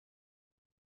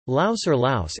Laüs or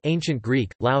Laos ancient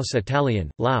Greek, Laos Italian,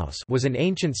 Laos was an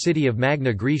ancient city of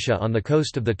Magna Graecia on the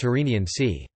coast of the Tyrrhenian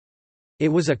Sea. It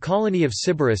was a colony of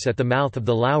Sybaris at the mouth of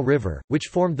the Lau River, which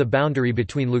formed the boundary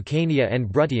between Lucania and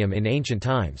Bruttium in ancient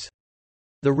times.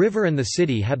 The river and the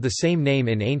city have the same name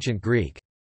in ancient Greek.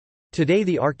 Today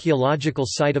the archaeological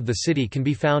site of the city can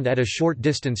be found at a short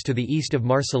distance to the east of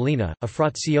Marcellina, a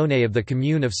frazione of the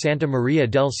commune of Santa Maria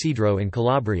del Cedro in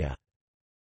Calabria.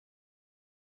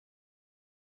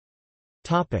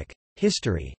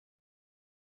 History.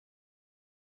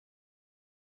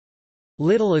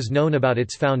 Little is known about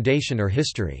its foundation or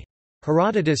history.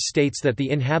 Herodotus states that the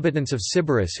inhabitants of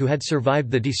Sybaris who had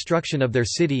survived the destruction of their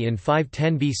city in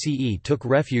 510 BCE took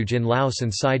refuge in Laos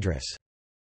and Cydrus.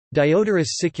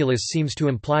 Diodorus Siculus seems to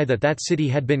imply that that city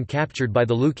had been captured by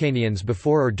the Lucanians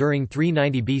before or during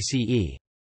 390 BCE.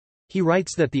 He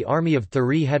writes that the army of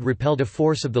Thurii had repelled a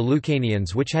force of the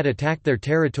Lucanians which had attacked their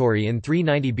territory in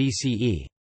 390 BCE.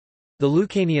 The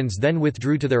Lucanians then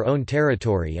withdrew to their own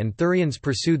territory and Thurians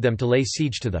pursued them to lay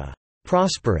siege to the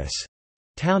prosperous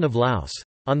town of Laos.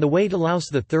 On the way to Laos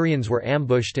the Thurians were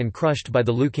ambushed and crushed by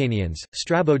the Lucanians.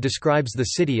 Strabo describes the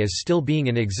city as still being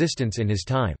in existence in his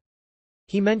time.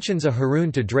 He mentions a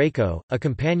Haroun to Draco, a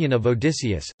companion of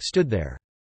Odysseus, stood there.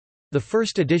 The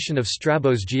first edition of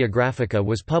Strabo's Geographica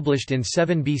was published in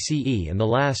 7 BCE and the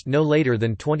last no later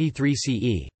than 23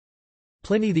 CE.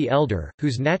 Pliny the Elder,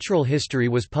 whose natural history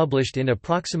was published in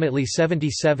approximately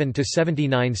 77 to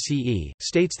 79 CE,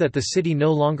 states that the city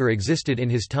no longer existed in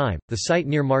his time. The site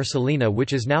near Marcellina,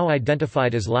 which is now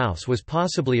identified as Laos, was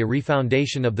possibly a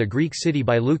refoundation of the Greek city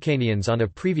by Lucanians on a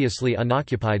previously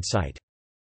unoccupied site.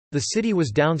 The city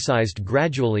was downsized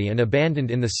gradually and abandoned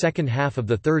in the second half of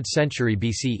the 3rd century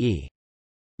BCE.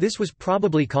 This was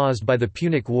probably caused by the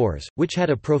Punic Wars, which had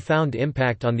a profound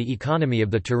impact on the economy of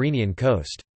the Tyrrhenian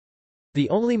coast. The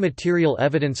only material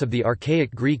evidence of the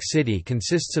archaic Greek city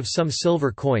consists of some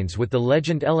silver coins with the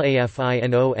legend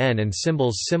Lafinon and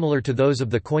symbols similar to those of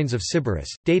the coins of Sybaris,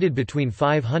 dated between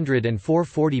 500 and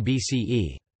 440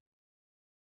 BCE.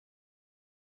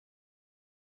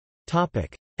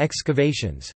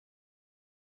 Excavations.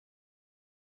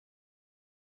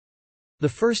 The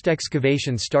first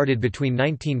excavation started between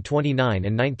 1929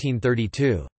 and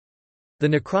 1932. The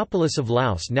necropolis of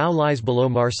Laos now lies below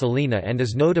Marcellina and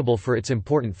is notable for its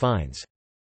important finds.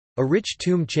 A rich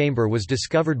tomb chamber was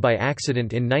discovered by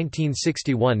accident in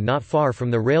 1961 not far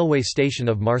from the railway station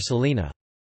of Marcellina.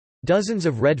 Dozens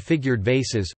of red-figured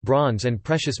vases, bronze and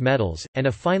precious metals, and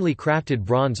a finely crafted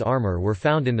bronze armor were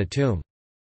found in the tomb.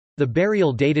 The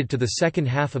burial dated to the second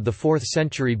half of the 4th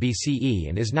century BCE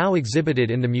and is now exhibited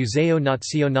in the Museo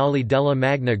Nazionale della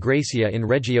Magna Graecia in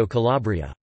Reggio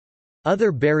Calabria.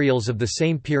 Other burials of the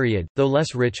same period, though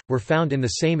less rich, were found in the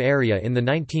same area in the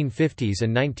 1950s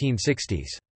and 1960s.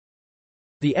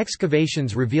 The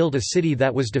excavations revealed a city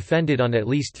that was defended on at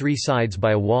least 3 sides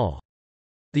by a wall.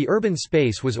 The urban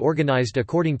space was organized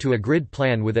according to a grid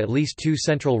plan with at least 2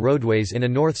 central roadways in a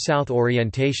north-south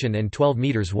orientation and 12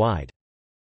 meters wide.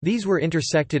 These were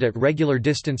intersected at regular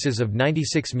distances of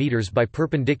 96 meters by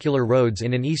perpendicular roads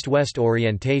in an east-west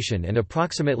orientation and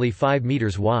approximately 5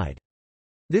 meters wide.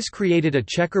 This created a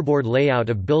checkerboard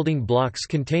layout of building blocks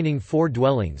containing 4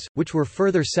 dwellings, which were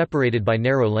further separated by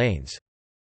narrow lanes.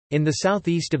 In the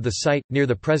southeast of the site, near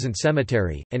the present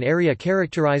cemetery, an area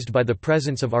characterized by the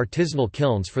presence of artisanal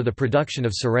kilns for the production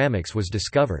of ceramics was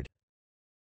discovered.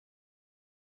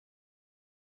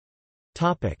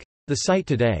 The site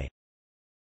today.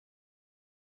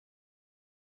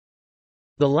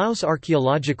 The Laos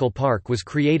Archaeological Park was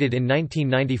created in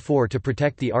 1994 to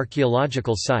protect the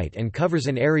archaeological site and covers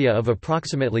an area of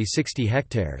approximately 60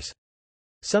 hectares.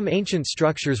 Some ancient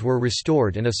structures were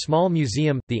restored and a small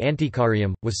museum, the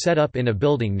Antiquarium, was set up in a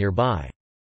building nearby.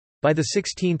 By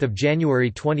 16 January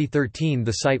 2013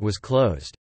 the site was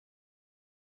closed.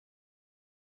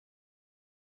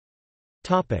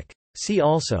 See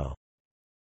also: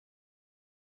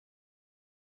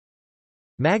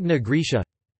 Magna Graecia.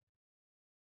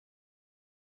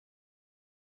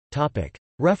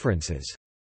 References.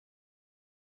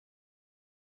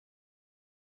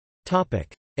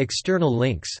 External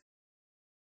links.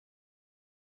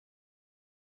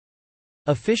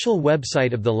 Official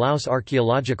website of the Laos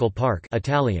Archaeological Park,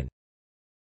 Italian.